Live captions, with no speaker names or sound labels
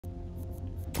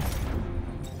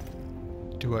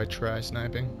Do I try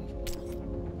sniping?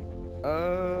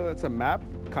 It's a map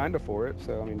kind of for it,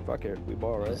 so I mean, fuck it, we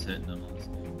ball, right?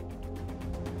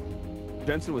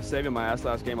 Jensen was saving my ass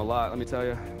last game a lot, let me tell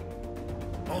you.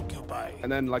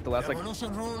 And then like the last like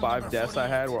 5 deaths I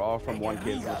had were all from one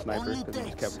kid from a sniper because he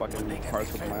just kept fucking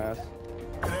parts with my ass.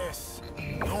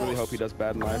 I really hope he does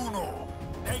bad in life.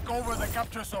 Take over the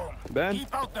capture zone. Ben?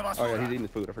 Oh yeah, he's eating the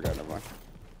food. I forgot. Never mind.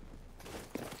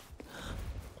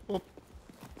 Oh.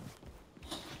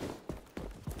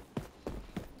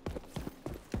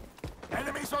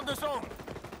 Enemies on the zone.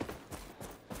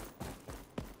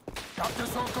 Capture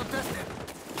zone contested.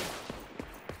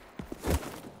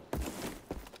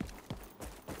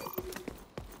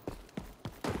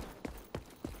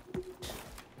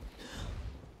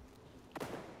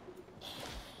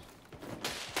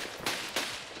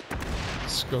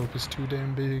 Scope is too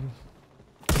damn big.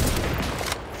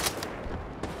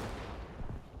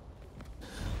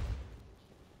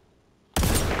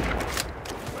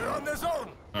 We're on the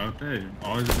zone. Okay,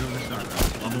 always doing the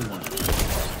shotgun. Level 1.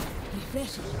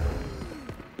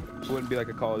 It wouldn't be like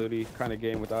a Call of Duty kind of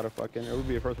game without a fucking. It would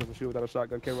be a first-person shooter without a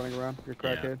shotgun kid running around. You're a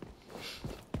crackhead.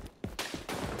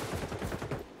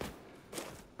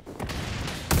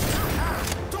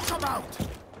 Took him out.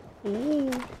 Ooh.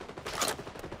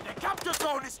 The capture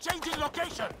zone is changing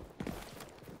location.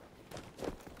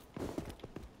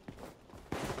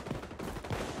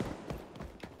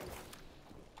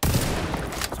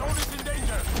 Zone is in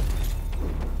danger.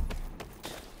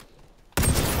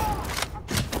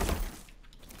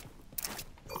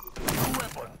 New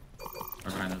weapon.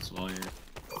 Okay, that's all here.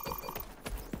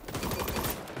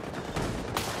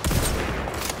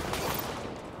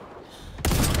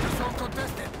 Capture zone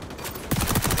contested.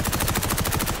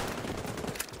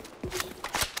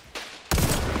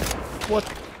 What?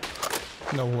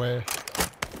 No way.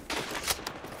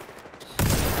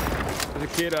 There's a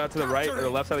kid to the right or the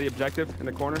left side of the objective in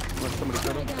the corner. Unless somebody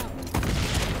killed him.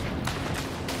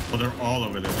 Well, they're all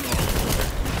over there.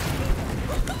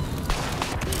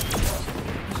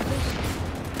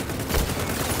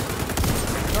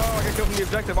 No, I got killed from the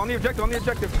objective. On the objective. On the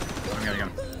objective. I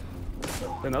got.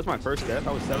 Man, that was my first death.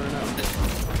 I was 7-0.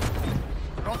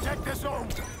 Protect the zone.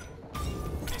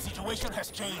 The situation has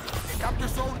changed. The capture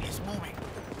zone is moving.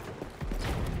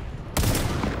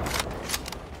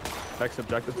 Next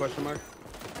objective question mark.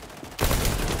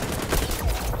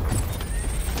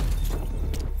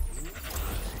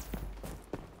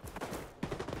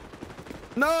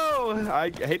 No!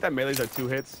 I hate that melees are 2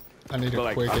 hits. I need a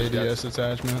Like, quick ADS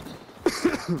attachment.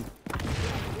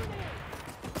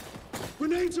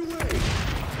 Grenades away!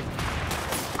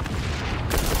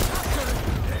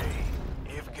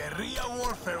 If guerrilla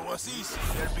warfare was easy,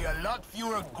 there'd be a lot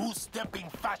fewer goose-stepping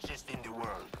fascists in the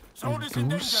world. Zone is in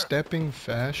danger. Goose-stepping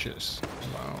fascists.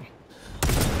 Wow.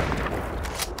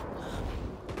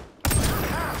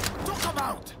 Took him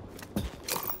out!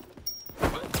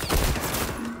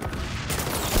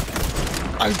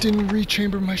 I didn't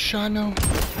rechamber my shot now.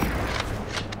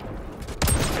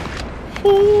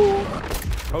 Ooh.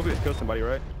 Hopefully it kills somebody,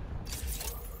 right?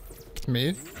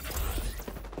 Me? The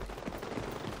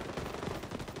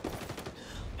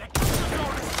capture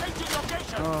zone is changing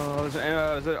location. Oh,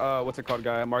 there's a, what's it called,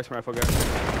 guy? Marksman rifle guy.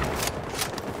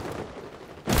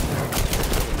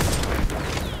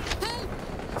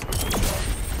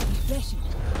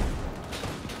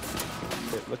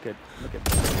 Look at.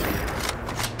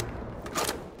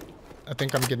 I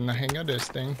think I'm getting the hang of this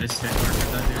thing. This hit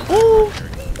market that dude. Ooh.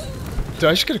 Did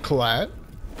I just get a collat?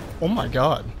 Oh my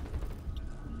god.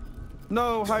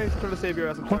 No, hi, trying to save your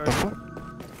ass. I'm sorry. What the fuck?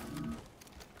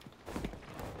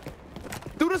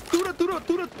 Do the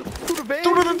van.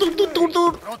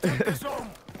 Protect the zone.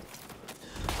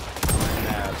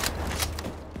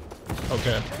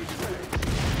 Okay.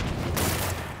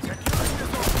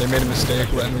 They made a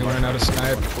mistake letting me learn how to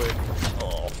snipe.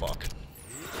 Oh fuck.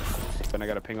 Then I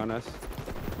got a ping on us.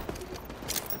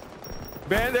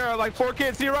 Ben, there are like 4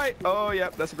 kids. See right? Oh,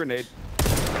 yep, that's a grenade.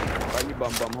 Right in your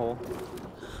bum hole.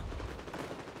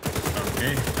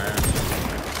 Okay.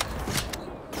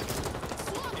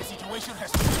 The situation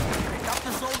has changed. The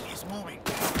capture zone is moving.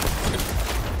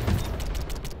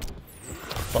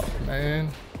 Fuck, man.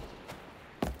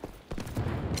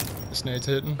 This nade's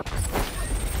hitting.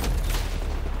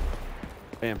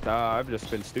 Damn, I've just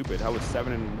been stupid. I was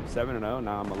 7-0.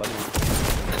 Now I'm 11.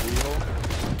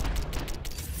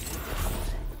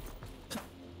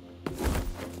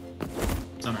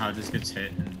 Somehow just gets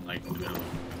hit in like the middle.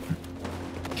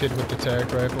 Kid with the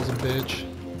tac rifle's a bitch.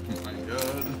 Oh my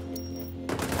god.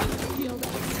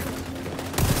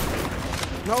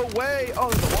 No way! Oh,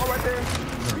 there's a wall right there.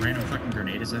 There's a random fucking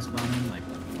grenade is that spawning? Like.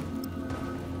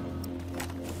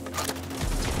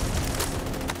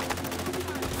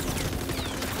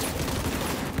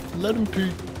 Let him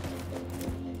peek.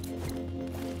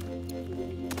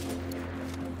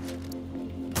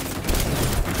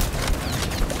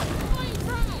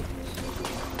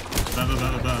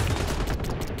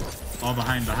 Above. All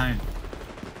behind.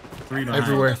 3 behind.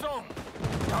 Everywhere.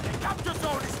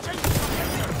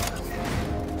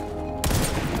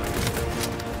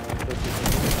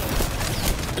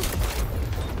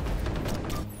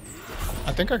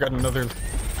 I think I got another.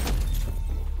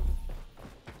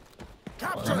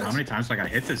 How many times do I gotta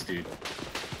hit this dude?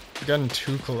 I've gotten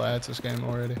 2 collabs this game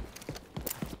already.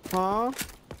 Huh?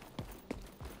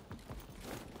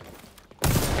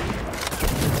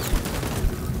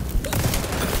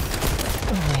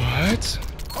 What?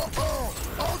 Oh,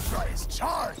 Ultra is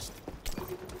charged.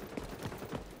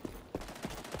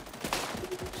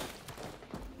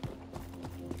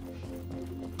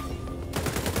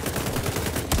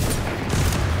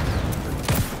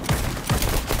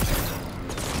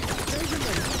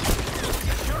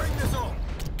 Securing the zone.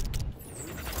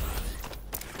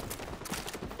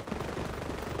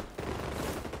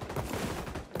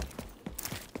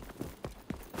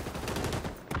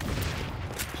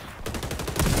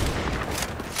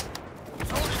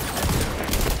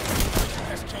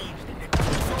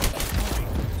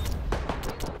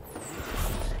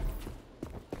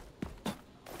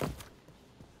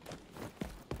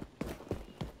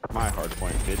 My hard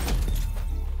point, bitch.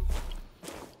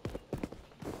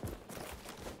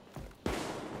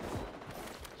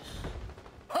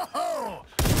 Ho-ho!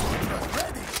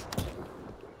 Ready!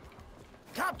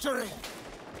 Capturing!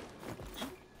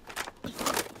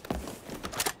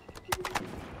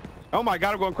 Oh my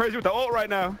god, I'm going crazy with the ult right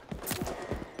now.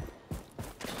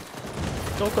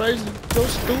 So crazy. So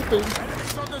stupid.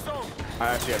 Enemies on the zone! I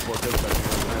actually had 4 kills back there.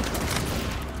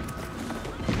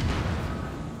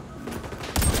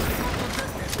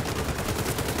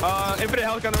 Infinite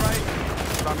health on the right.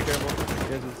 Don't be careful.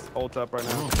 His is ult up right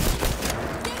now.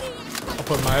 I'll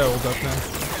put my ult up now.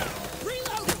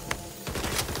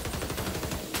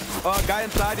 Guy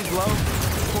inside, he's low.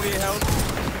 28 health.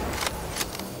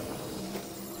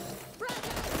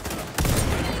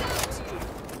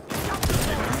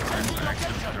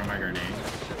 Throw my grenade.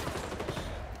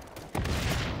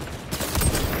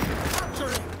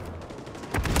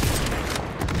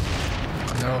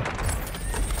 No.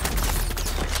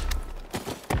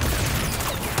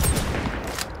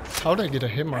 How'd I get a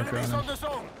hit marker on Enemies him? on the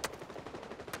zone!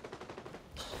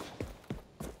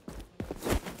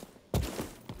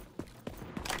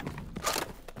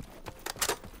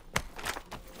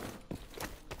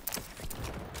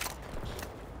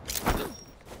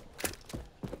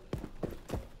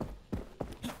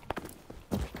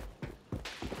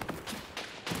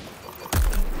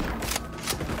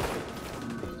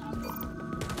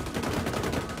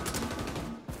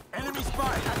 Enemy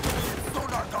spy activated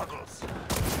sonar goggles.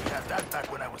 We had that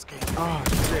back when I was gaming. Oh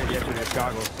shit, yeah, with his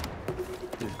goggles.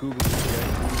 His googly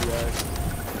eyes.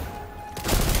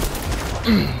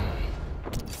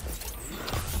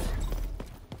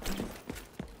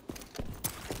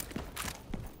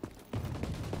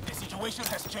 The situation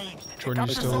has changed. Jordan, you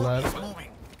The still zone alive? is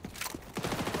moving.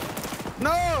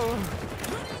 No!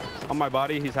 On my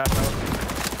body, he's half health.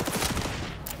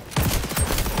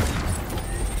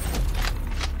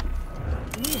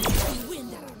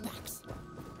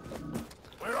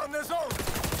 We're on the zone.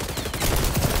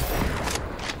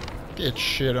 Get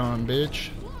shit on, bitch.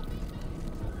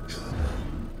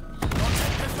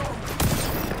 Protect the zone.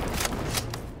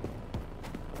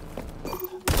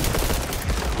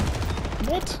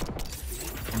 What?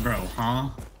 Bro, huh?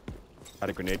 Had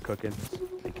a grenade cooking.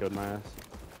 He killed my ass.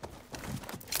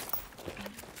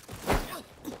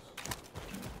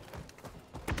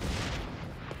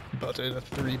 About to hit a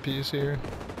 3-piece here.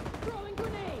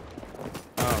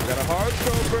 Oh, we got a hard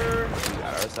scoper. We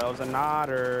got ourselves a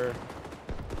nodder.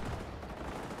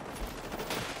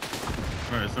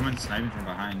 Bro, someone's sniping from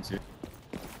behind too.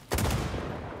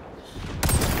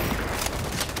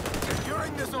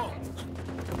 Securing the zone.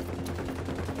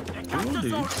 The Ooh, capture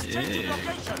dude, zone is changing yeah.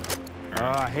 location.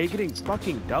 I hate getting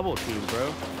fucking double teamed,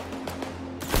 bro.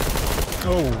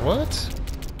 Oh, what?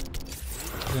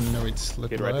 I didn't know he'd slip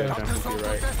Kid right there, left. jumping to your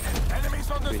right.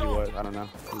 Enemies on the Maybe he zone. was. I don't know.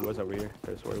 He was over here.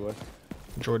 That's where he was.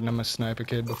 Jordan, I'm a sniper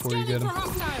kid before you get him.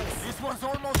 This one's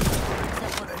almost over,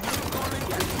 except for the new calling.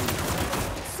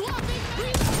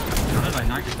 How did I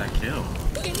not get that kill?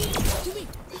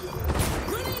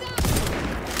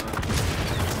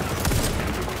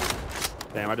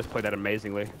 Damn, I just played that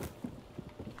amazingly.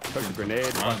 Took the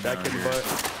grenade, fucked that kid in the butt.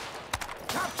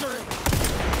 Capturing.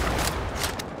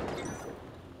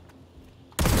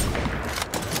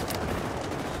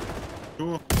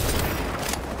 Cool.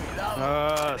 We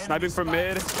Sniping from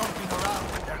mid. Stomping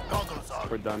around with their goggles on.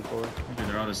 We're done for. Dude,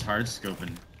 they're all just hard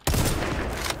scoping.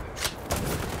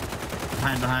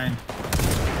 Behind.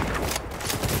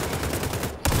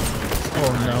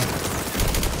 Oh no.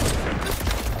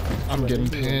 I'm getting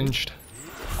pinched.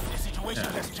 The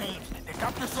situation has changed. The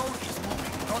capture zone is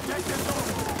moving. Protect the zone.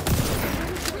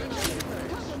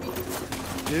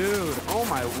 Dude, oh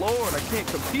my lord, I can't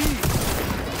compete.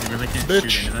 You really can't Bitch.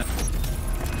 shoot into that.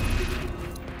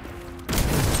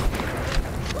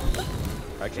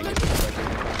 I can't get this.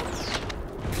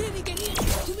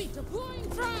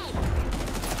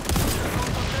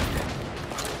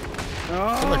 I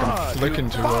feel like I'm flicking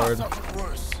too hard.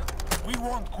 Worse. We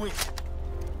won't quit.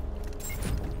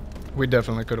 We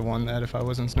definitely could have won that if I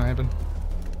wasn't sniping.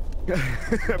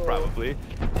 Probably.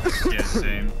 Yeah,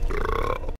 same.